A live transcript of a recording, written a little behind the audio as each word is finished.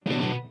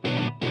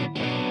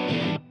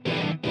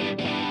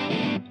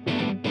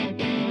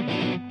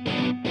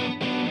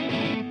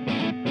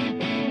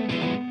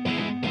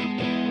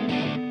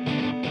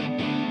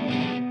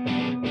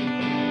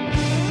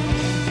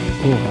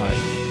Oh, hi.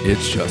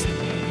 It's Justin.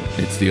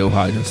 It's the Oh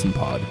Hi Justin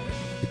Pod.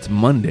 It's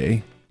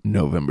Monday,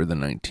 November the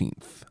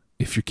 19th,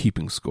 if you're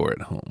keeping score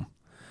at home.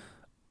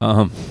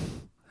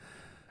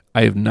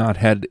 I have not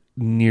had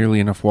nearly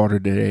enough water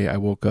today. I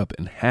woke up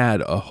and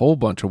had a whole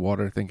bunch of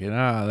water thinking,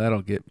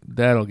 that'll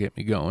get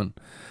me going.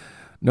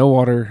 No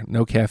water,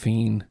 no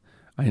caffeine.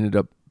 I ended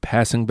up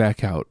passing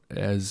back out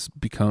has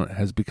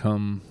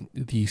become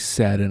the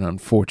sad and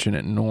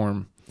unfortunate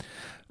norm.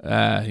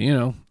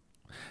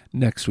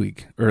 Next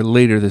week or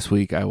later this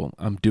week,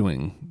 I'm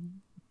doing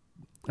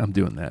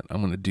that.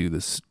 I'm going to do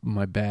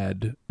my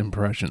bad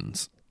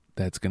impressions.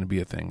 That's going to be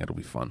a thing. It'll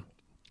be fun.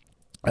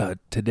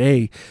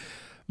 Today,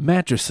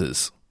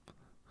 mattresses.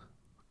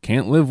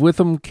 Can't live with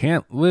them,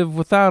 can't live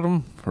without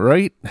them,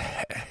 right?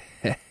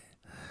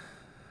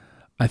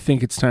 I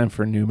think it's time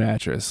for a new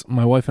mattress.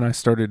 My wife and I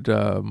started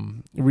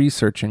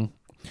researching,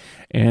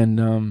 and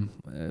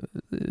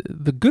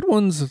the good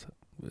ones,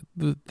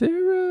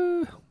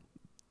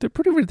 they're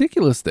pretty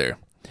ridiculous there.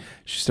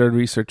 She started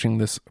researching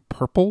this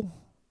Purple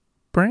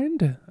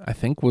brand, I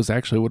think was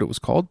actually what it was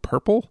called,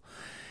 Purple.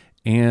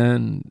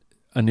 And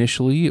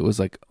initially it was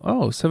like,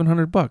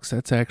 $700.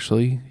 That's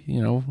actually,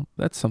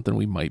 that's something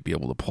we might be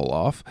able to pull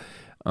off.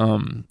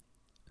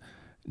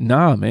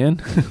 Nah,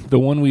 man. The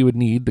one we would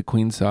need, the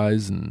queen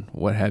size and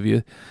what have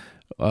you,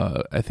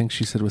 I think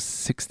she said was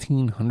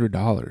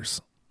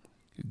 $1,600.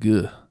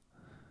 Gah.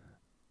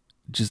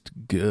 Just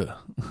gah.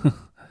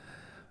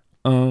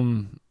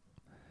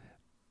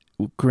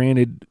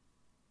 Granted,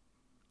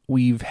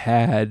 we've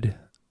had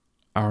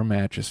our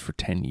mattress for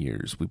 10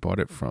 years. We bought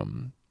it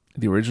from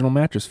the original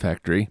Mattress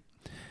Factory,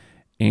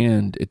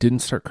 and it didn't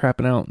start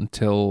crapping out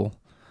until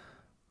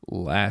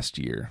last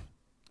year.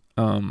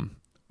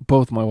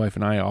 Both my wife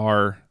and I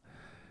are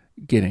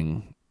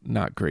getting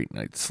not great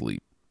night's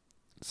sleep,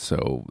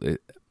 so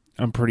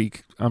I'm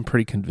pretty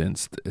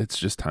convinced it's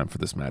just time for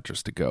this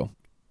mattress to go.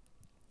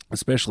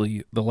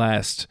 Especially the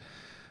last,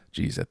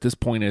 at this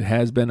point it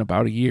has been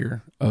about a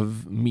year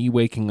of me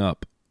waking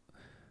up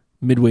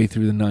midway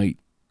through the night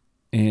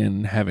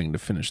and having to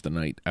finish the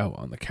night out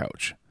on the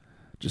couch.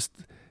 Just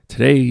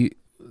today's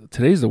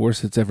the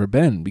worst it's ever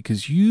been,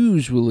 because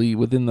usually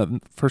within the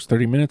first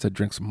 30 minutes I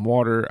drink some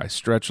water, I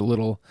stretch a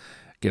little,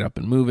 get up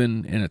and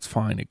moving, and it's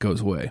fine. It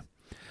goes away.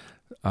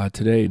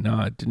 Today,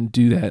 I didn't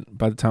do that.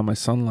 By the time my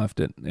son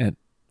left at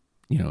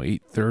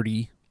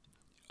 8:30,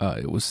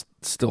 it was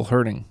still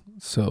hurting.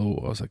 So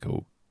I was like,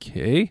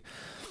 okay.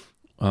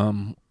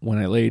 When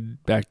I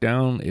laid back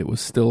down, it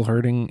was still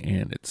hurting,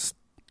 and it's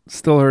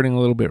still hurting a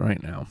little bit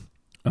right now.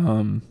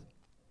 I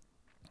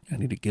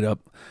need to get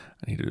up.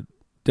 I need to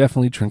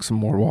definitely drink some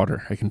more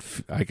water. I can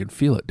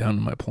feel it down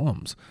in my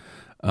plums.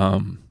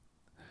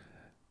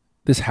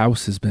 This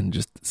house has been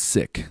just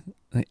sick,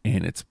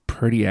 and it's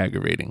pretty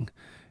aggravating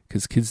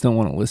because kids don't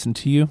want to listen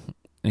to you,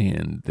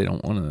 and they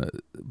don't want to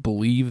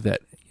believe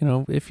that,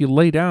 if you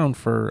lay down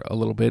for a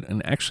little bit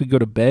and actually go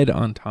to bed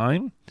on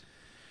time,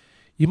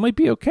 you might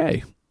be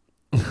okay.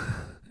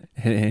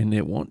 And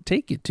it won't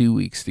take you 2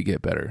 weeks to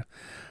get better.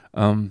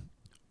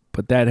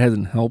 But that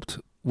hasn't helped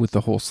with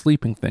the whole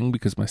sleeping thing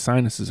because my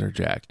sinuses are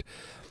jacked.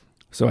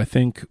 So I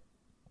think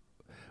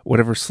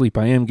whatever sleep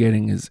I am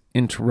getting is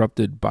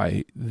interrupted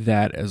by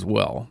that as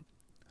well.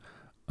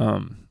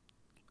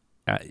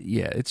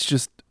 It's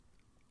just,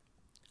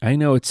 I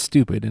know it's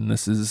stupid, and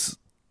this is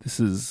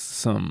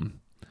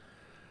some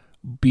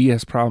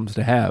BS problems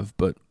to have,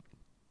 but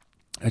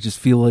I just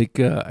feel like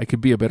I could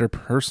be a better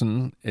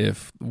person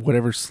if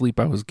whatever sleep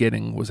I was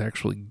getting was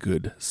actually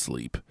good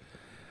sleep.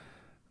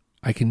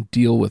 I can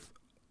deal with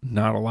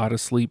not a lot of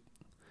sleep,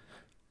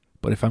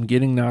 but if I'm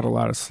getting not a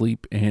lot of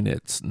sleep and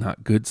it's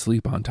not good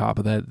sleep on top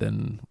of that,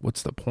 then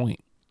what's the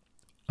point?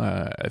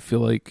 I feel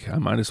like I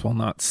might as well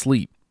not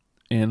sleep.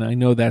 And I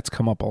know that's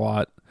come up a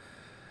lot,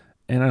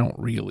 and I don't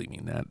really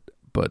mean that,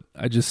 but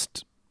I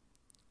just,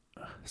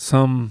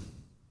 some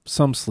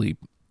sleep,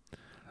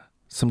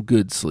 some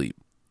good sleep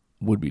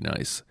would be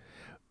nice.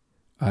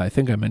 I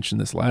think I mentioned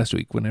this last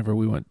week. Whenever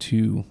we went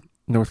to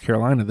North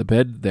Carolina, the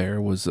bed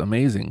there was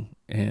amazing,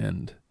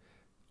 and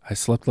I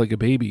slept like a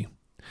baby.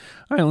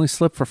 I only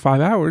slept for 5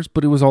 hours,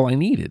 but it was all I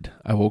needed.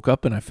 I woke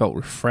up and I felt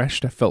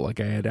refreshed. I felt like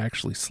I had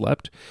actually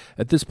slept.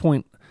 At this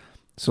point,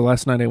 so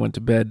last night I went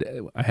to bed.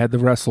 I had the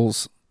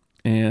wrestles,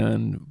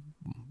 and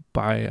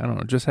by,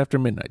 just after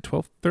midnight,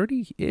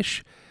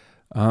 12:30-ish,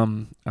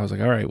 I was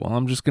like, all right, well,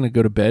 I'm just going to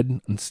go to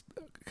bed,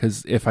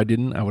 because if I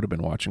didn't, I would have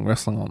been watching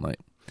wrestling all night.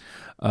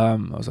 I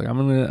was like, I'm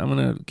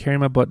gonna carry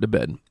my butt to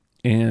bed,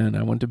 and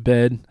I went to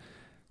bed.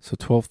 So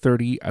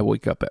 12:30, I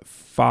wake up at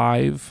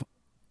 5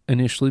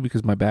 initially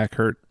because my back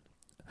hurt.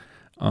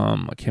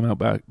 I came out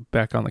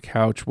back on the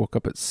couch, woke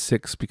up at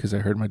 6 because I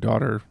heard my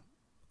daughter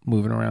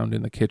moving around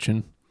in the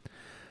kitchen,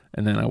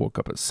 and then I woke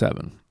up at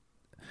 7.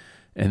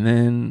 And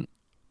then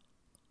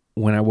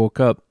when I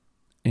woke up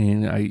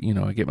and I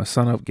get my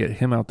son up, get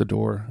him out the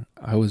door,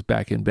 I was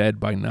back in bed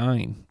by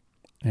 9.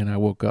 And I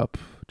woke up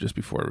just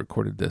before I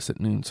recorded this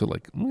at noon, so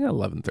like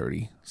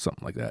 11:30,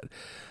 something like that.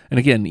 And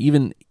again,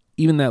 even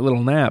that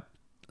little nap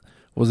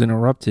was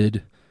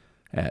interrupted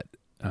at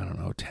I don't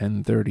know,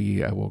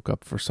 10:30 I woke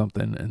up for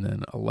something, and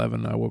then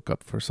 11 I woke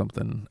up for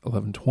something,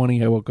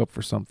 11:20 I woke up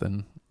for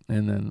something,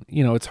 and then,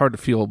 it's hard to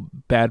feel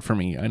bad for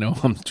me. I know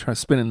I'm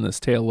spinning this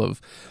tale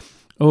of,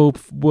 oh,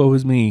 woe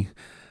is me.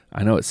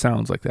 I know it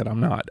sounds like that. I'm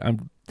not.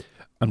 I'm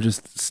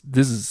just,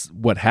 this is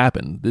what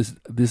happened. This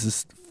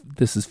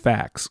is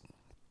facts.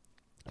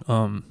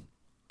 I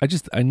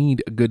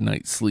need a good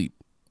night's sleep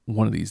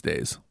one of these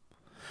days.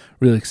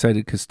 Really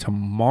excited because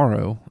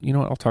tomorrow, you know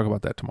what? I'll talk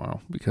about that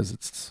tomorrow because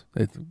it's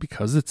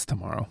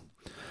tomorrow.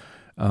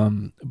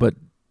 But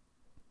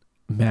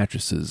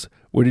mattresses,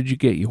 where did you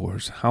get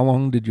yours? How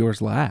long did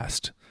yours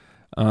last?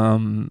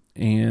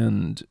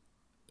 And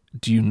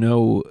do you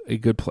know a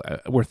good place?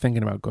 We're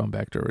thinking about going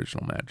back to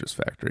Original Mattress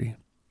Factory.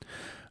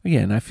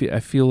 Again, I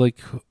feel like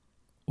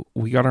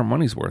we got our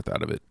money's worth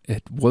out of it.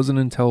 It wasn't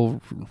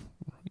until,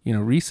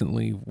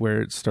 recently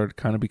where it started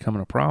kind of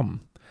becoming a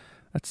problem.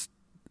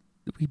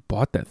 We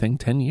bought that thing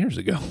 10 years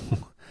ago.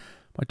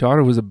 My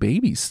daughter was a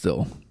baby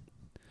still.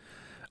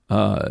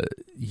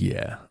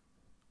 Yeah.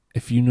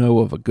 If you know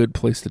of a good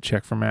place to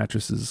check for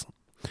mattresses,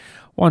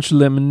 why don't you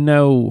let me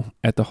know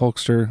at the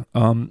Hulkster.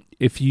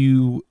 If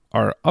you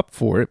are up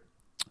for it,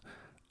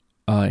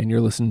 and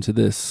you're listening to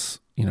this,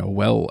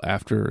 well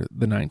after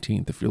the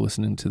 19th, if you're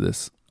listening to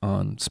this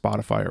on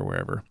Spotify or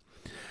wherever,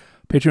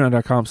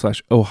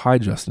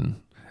 patreon.com/ohhijustin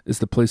is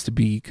the place to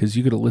be, because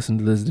you could have listened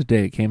to this the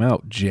day it came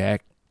out,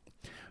 Jack.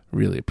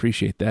 Really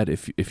appreciate that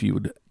if you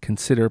would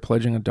consider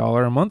pledging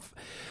 $1 a month.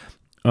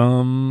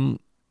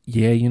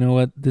 Yeah, you know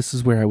what? This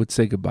is where I would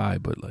say goodbye,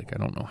 but I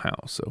don't know how,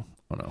 so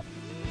I don't know.